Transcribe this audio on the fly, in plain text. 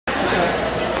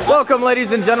Welcome,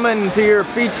 ladies and gentlemen, to your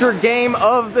featured game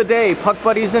of the day. Puck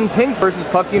Buddies in pink versus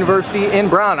Puck University in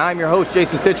brown. I'm your host,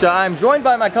 Jason Stitcha. I'm joined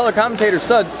by my color commentator,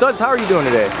 Suds. Suds, how are you doing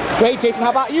today? Great, Jason.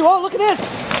 How about you? Oh, look at this.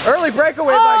 Early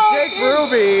breakaway by Jake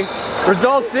Ruby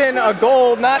results in a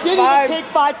goal. Didn't even take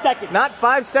 5 seconds. Not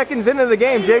 5 seconds into the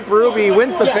game, Jake Ruby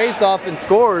wins the face-off and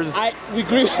scores. We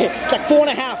agree. It's like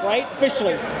 4.5, right?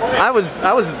 Officially. I was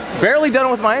barely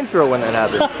done with my intro when that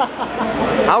happened.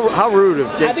 How rude of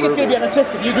Jake Ruby. I think it's going to be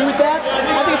unassisted. You agree with that?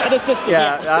 I think it's unassisted.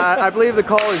 Yeah, I believe the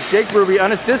call is Jake Ruby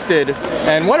unassisted.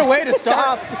 And what a way to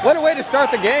start! What a way to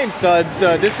start the game, Suds.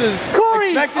 This is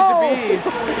expected to be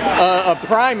a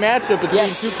prime matchup between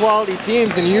two quality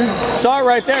teams, and you saw it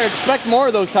right there. Expect more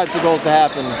of those types of goals to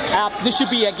happen. Absolutely. This should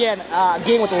be, again, a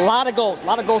game with a lot of goals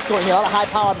scoring here, a lot of high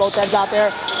power on both ends out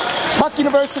there. Puck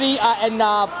University and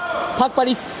Puck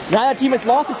Buddies, neither team has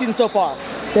lost this season so far.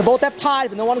 They both have tied,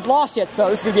 but no one has lost yet, so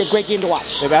this is going to be a great game to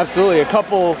watch. Absolutely. A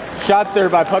couple shots there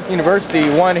by Puck University.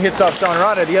 One hits off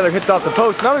Sonrada, the other hits off the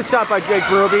post. Another shot by Jake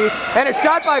Ruby, and a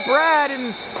shot by Brad,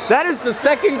 and that is the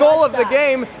second goal of the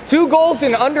game. 2 goals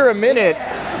in under a minute.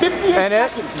 58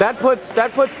 seconds.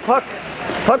 That puts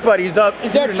Puck Buddies up.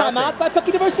 Is there a timeout by Puck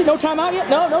University? No timeout yet?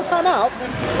 No timeout.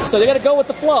 So they got to go with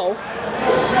the flow.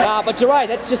 But you're right,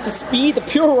 that's just the speed, the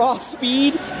pure raw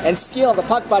speed and skill of the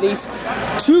Puck Buddies.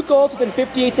 2 goals within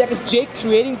 58 seconds, Jake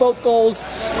creating both goals,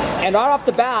 and right off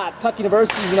the bat, Puck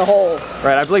University's in a hole.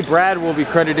 Right, I believe Brad will be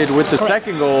credited with the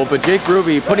second goal, but Jake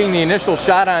Ruby putting the initial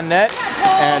shot on net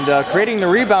and creating the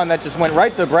rebound that just went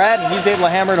right to Brad, and he's able to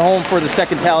hammer it home for the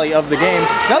second tally of the game.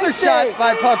 Another shot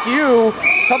by Puck U.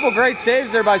 Couple great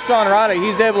saves there by Sean Rada.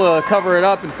 He's able to cover it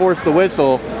up and force the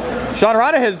whistle. Sean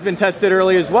Rada has been tested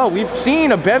early as well. We've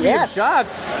seen a bevy of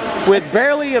shots with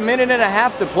barely a minute and a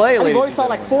half to play. We've already saw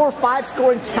like 4 or 5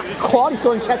 quality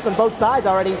scoring checks on both sides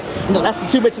already in less than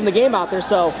 2 minutes in the game out there.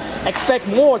 So expect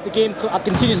more as the game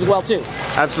continues as well too.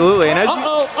 Absolutely. And as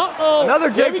another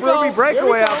Jake Ruby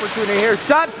breakaway opportunity here.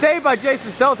 Shot saved by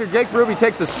Jason Stelter. Jake Ruby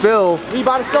takes a spill.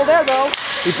 Rebound is still there though.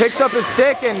 He picks up his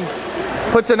stick and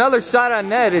puts another shot on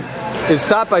net. It is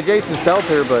stopped by Jason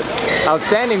Stelter, but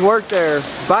outstanding work there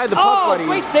by the Puck Buddies.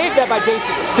 Great save there by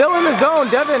Jason. Still in the zone.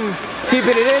 Devin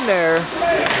keeping it in there.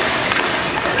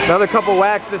 Another couple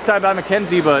whacks this time by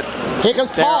McKenzie, but here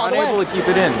comes Paul. They're unable to keep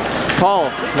it in.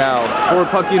 Paul now for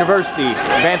Puck University,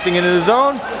 advancing into the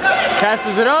zone,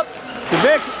 passes it up to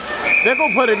Vic. Vic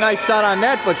will put a nice shot on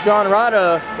net, but Sean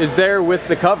Rada is there with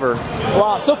the cover.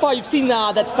 Wow, so far you've seen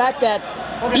that fact that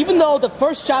even though the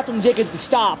first shot from Jake has been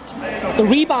stopped, the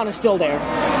rebound is still there.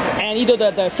 And either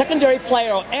the secondary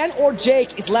player or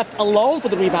Jake is left alone for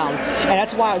the rebound. And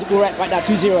that's why we're at right now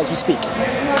 2-0 as we speak.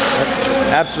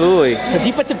 Absolutely. So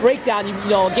defensive breakdown, you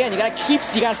know, again, you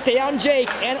gotta stay on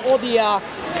Jake and or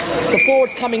the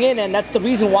forwards coming in, and that's the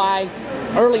reason why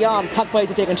early on, Puck Buddies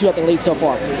have taken 2-0 lead so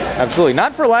far. Absolutely.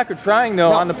 Not for lack of trying,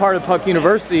 though, on the part of Puck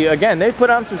University. Again, they've put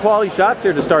on some quality shots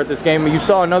here to start this game. You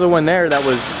saw another one there that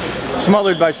was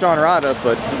smothered by Sean Rada.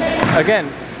 But,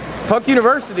 again, Puck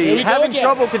University having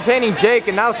trouble containing Jake.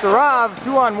 And now Sarav,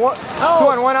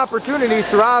 2-on-1 opportunity.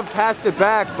 Sarav passed it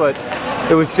back, but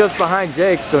it was just behind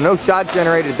Jake, so no shot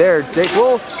generated there. Jake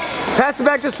will pass it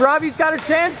back to Sarav. He's got a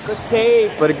chance. Good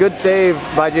save. But a good save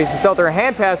by Jason Stelter. A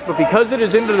hand pass, but because it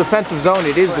is into the defensive zone,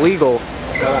 it is legal.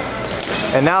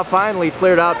 And now finally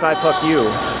cleared out by Puck U.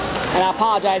 And I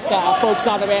apologize, folks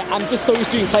on the way. I'm just so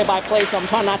used to doing play-by-play, so I'm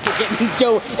trying not to get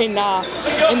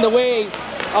in the way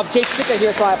of Jason Stelter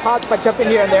here. So I apologize if I jump in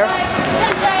here and there.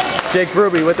 Jake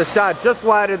Ruby with a shot just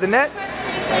wide of the net.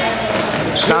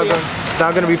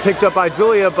 Now going to be picked up by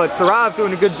Julia, but Sarav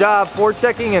doing a good job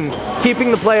forechecking and keeping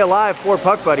the play alive for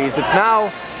Puck Buddies. It's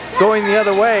now going the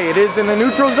other way. It is in the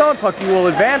neutral zone. Puck U will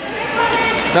advance.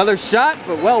 Another shot,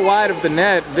 but well wide of the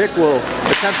net. Vic will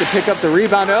attempt to pick up the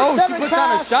rebound. Oh, she puts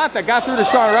on a shot that got through to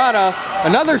Sean Rada.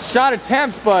 Another shot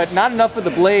attempt, but not enough of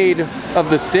the blade of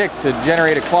the stick to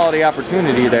generate a quality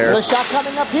opportunity there. The shot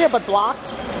coming up here, but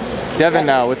blocked. Devin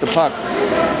now with the puck.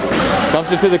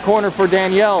 Dumps it to the corner for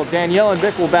Danielle. Danielle and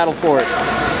Vic will battle for it.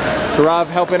 Sarav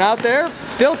helping out there.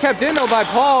 Still kept in though by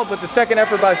Paul, but the second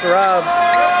effort by Sarav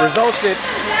results it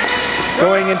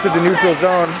going into the neutral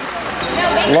zone.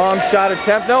 Long shot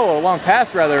attempt, no, a long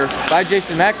pass rather, by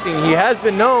Jason Maxine. He has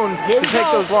been known to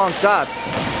take those long shots.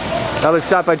 Another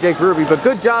shot by Jake Ruby, but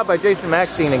good job by Jason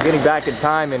Maxine in getting back in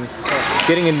time and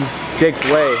getting in Jake's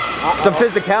way. Some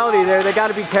physicality there. They got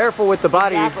to be careful with the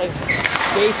body. Exactly.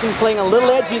 Jason playing a little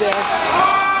edgy there.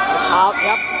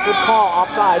 Yep, good call,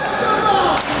 offsides.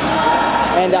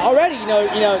 And already, you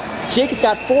know, Jake has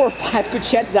got 4 or 5 good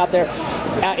chances out there.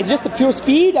 Is it just the pure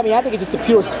speed? I mean, I think it's just the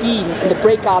pure speed and the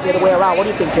breakout the other way around. What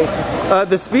do you think, Jason?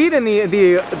 The speed and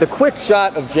the quick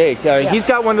shot of Jake. Yes. He's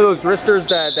got one of those wristers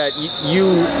that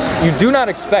you do not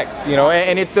expect, you know,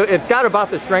 and it's got about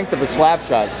the strength of a slap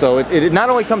shot. So it not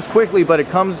only comes quickly, but it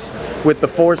comes with the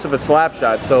force of a slap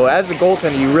shot. So as a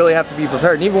goaltender, you really have to be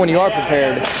prepared. And even when you are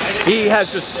prepared, he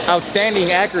has just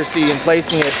outstanding accuracy in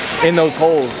placing it in those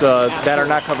holes that are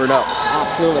not covered up.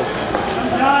 Absolutely.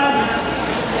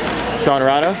 Sean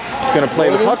Rada is going to play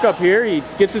the puck up here. He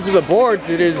gets it to the boards.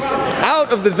 It is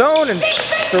out of the zone, and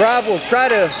Sarav will try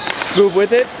to move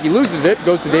with it. He loses it,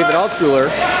 goes to David Altschuler.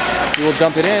 He will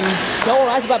dump it in. Still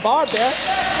nice by Barb there.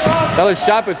 Another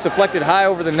shot, but it's deflected high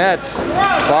over the net.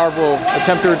 Barb will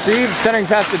attempt to retrieve, centering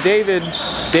pass to David.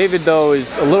 David, though,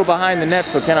 is a little behind the net,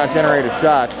 so cannot generate a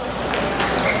shot.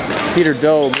 Peter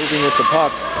Doe moving with the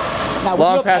puck. Now,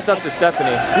 long pass up to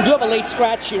Stephanie. We do have a late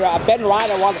scratch here. Ben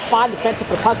Ryder, one of the fine defensive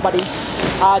for the puck buddies,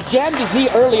 jammed his knee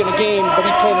early in the game, but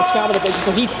he played in the Scramble division,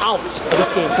 so he's out of this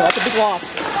game. So that's a big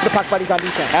loss for the puck buddies on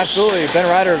defense. Absolutely. Ben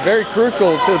Ryder very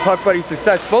crucial to the puck buddies'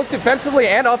 success, both defensively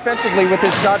and offensively with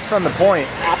his shots from the point.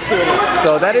 Absolutely.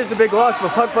 So that is a big loss. But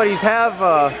puck buddies have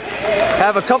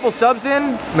a couple subs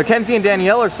in. Mackenzie and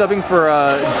Danielle are subbing for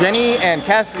Jenny and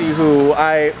Cassidy, who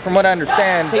from what I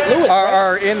understand,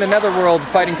 are in the netherworld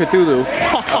fighting Cthulhu.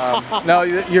 No,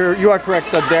 you are correct,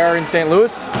 sub. They are in St.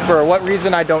 Louis. For what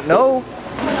reason, I don't know,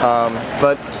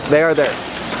 but they are there.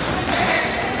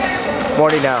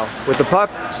 Morty now with the puck,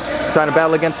 trying to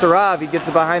battle against Sarav. He gets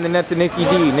it behind the net to Nikki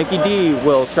D. Nikki D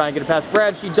will try and get it past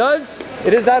Brad. She does.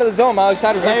 It is out of the zone. Molly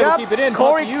Snyder's not able to keep it in.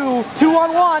 Corey,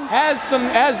 2-on-1.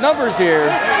 Has numbers here.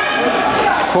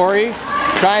 Corey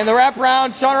trying the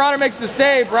wraparound. Sean Rauner makes the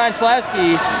save. Brian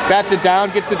Schlasky bats it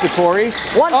down, gets it to Corey.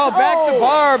 Back to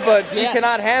Barb, but she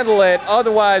cannot handle it.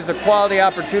 Otherwise, a quality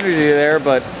opportunity there,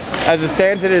 but as it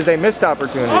stands, it is a missed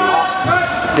opportunity.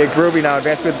 Jake Ruby now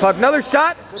advances with the puck. Another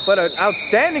shot, but an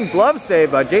outstanding glove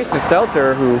save by Jason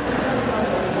Stelter, who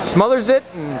smothers it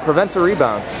and prevents a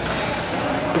rebound.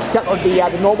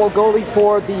 The normal goalie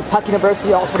for the Puck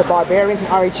University, also for the Barbarians in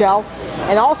RHL.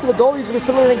 And also the goalie's going to be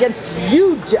filling in against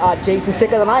you, Jason,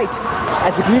 stick of the night,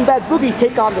 as the Greenback Boogies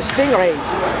take on the Stingrays.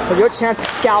 So your chance to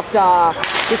scout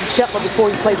Jason Stetler before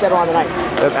he plays later on tonight.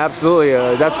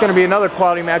 Absolutely. That's going to be another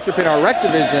quality matchup in our rec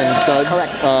division, Suds.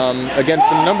 Correct. Against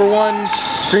the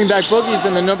 #1 Greenback Boogies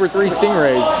and the #3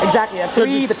 Stingrays.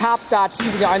 Exactly. The top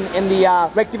teams in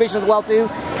the rec division as well, too.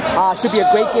 Should be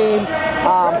a great game.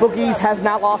 Boogies has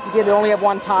not lost again. They only have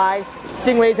one tie.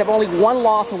 Stingrays have only one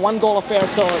loss and one goal affair,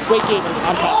 so a great game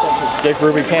on top there, too. Jake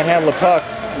Ruby can't handle the puck.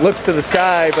 Looks to the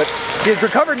sky, but he's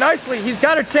recovered nicely. He's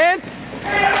got a chance.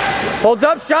 Holds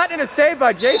up, shot and a save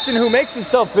by Jason, who makes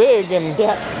himself big, and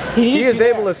he is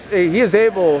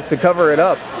able to cover it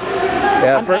up.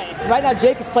 Yeah, right now,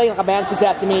 Jake is playing like a man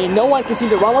possessed. I mean, no one can seem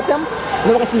to run with him.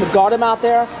 No one can seem to guard him out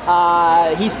there.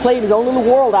 He's playing his own little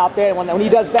world out there, and when he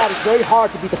does that, it's very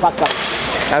hard to beat the puck buddies.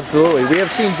 Absolutely. We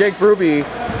have seen Jake Ruby,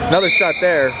 another shot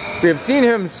there. We have seen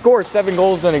him score 7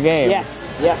 goals in a game. Yes.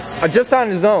 Just on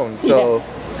his own. So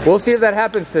we'll see if that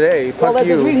happens today. Well,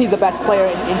 there's a reason he's the best player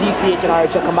in DCH and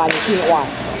RHL combined. You've seen it why.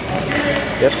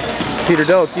 Yep. Peter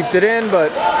Doe keeps it in,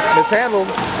 but mishandled.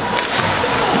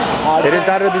 It is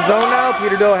out of the zone now.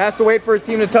 Peter Doe has to wait for his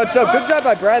team to touch up. Good job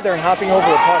by Brad there in hopping over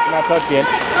the puck and not touching it.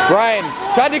 Brian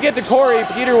tried to get to Corey.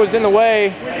 Peter was in the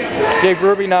way. Jake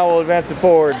Ruby now will advance it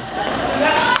forward.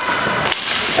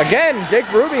 Again,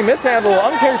 Jake Ruby mishandle,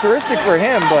 uncharacteristic for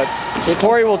him, but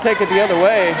Corey will take it the other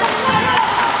way.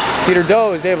 Peter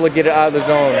Doe is able to get it out of the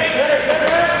zone.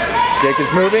 Jake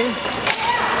is moving.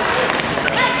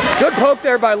 Good poke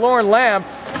there by Lauren Lamp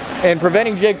and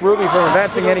preventing Jake Ruby from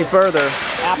advancing any further.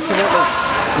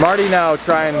 Absolutely. Marty now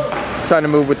trying to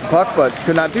move with the puck, but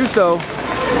could not do so.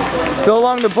 Still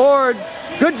along the boards.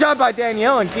 Good job by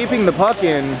Danielle in keeping the puck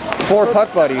in for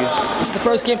puck buddies. It's the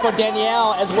first game for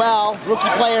Danielle as well, rookie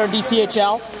player in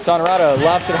DCHL. Sonorata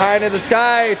lofts it high into the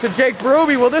sky to Jake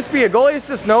Ruby. Will this be a goalie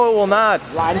assist? No, it will not.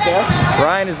 Ryan's there.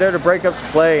 Ryan is there to break up the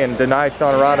play and deny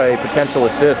Sonorata a potential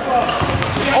assist.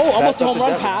 Oh, almost a home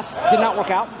run pass. Did not work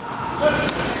out.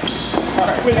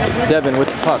 Devin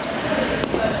with the puck.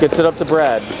 Gets it up to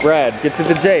Brad. Brad gets it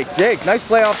to Jake. Jake, nice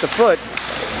play off the foot.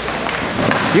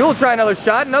 He will try another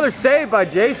shot. Another save by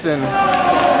Jason.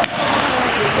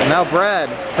 And now Brad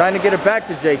trying to get it back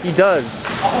to Jake. He does.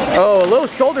 Oh, a little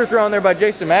shoulder throw in there by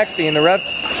Jason Maxty, and the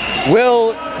refs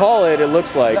will call it, it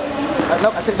looks like.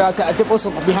 Nope, I think that's a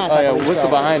whistle behind us. Oh, yeah, whistle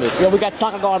behind us. Yeah, we got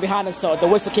soccer going behind us, so the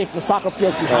whistle came from the soccer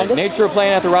fields behind us. Nature of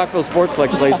playing at the Rockville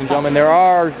Sportsplex, ladies and gentlemen. There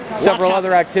are several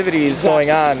other activities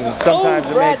going on. Sometimes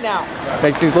it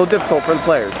makes things a little difficult for the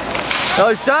players.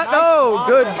 Oh, shot, Nice no, block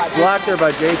good there by block there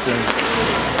by Jason.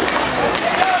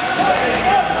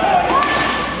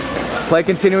 Play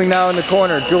continuing now in the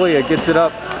corner. Julia gets it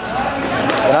up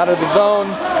and out of the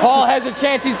zone. Paul has a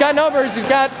chance. He's got numbers. He's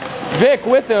got Vic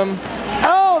with him.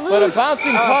 Oh, loose. But a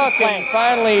bouncing puck and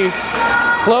finally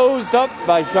closed up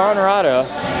by Sean Rada.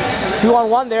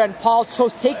 2-on-1 there, and Paul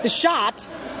chose to take the shot,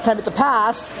 trying to get the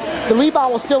pass. The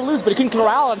rebound was still loose, but he couldn't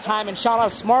corral it in time, and Sean Rada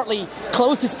smartly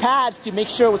closed his pads to make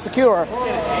sure it was secure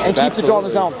and keep the draw in the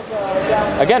zone.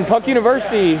 Again, Puck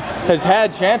University has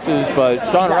had chances, but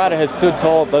Sean Rada has stood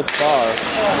tall thus far.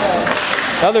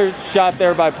 Another shot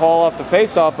there by Paul off the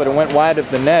faceoff, but it went wide of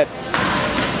the net.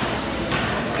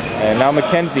 And now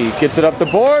McKenzie gets it up the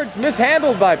boards,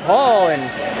 mishandled by Paul, and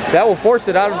that will force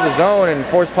it out of the zone and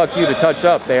force Puck U to touch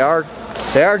up. They are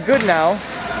good now.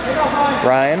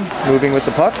 Ryan moving with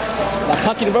the puck. Now,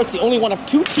 Puck University, only one of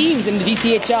 2 teams in the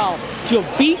DCHL to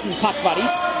have beaten Puck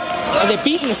Buddies. And they've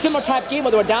beaten a similar type game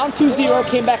where they were down 2-0,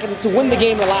 came back to win the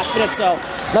game in the last minute, so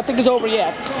nothing is over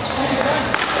yet.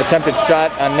 Attempted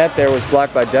shot on net there was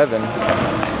blocked by Devin.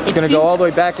 He's going to go all the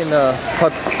way back in the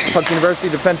Puck University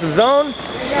defensive zone.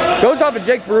 Goes off of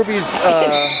Jake Berube's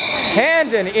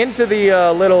hand and into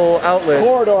the little outlet.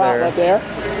 Corridor outlet there.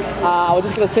 I was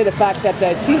just going to say the fact that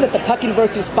it seems that the Puck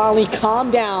University has finally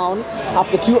calmed down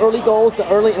after the 2 early goals. The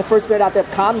first minute out there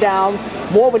calmed down.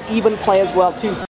 More of an even play as well, too.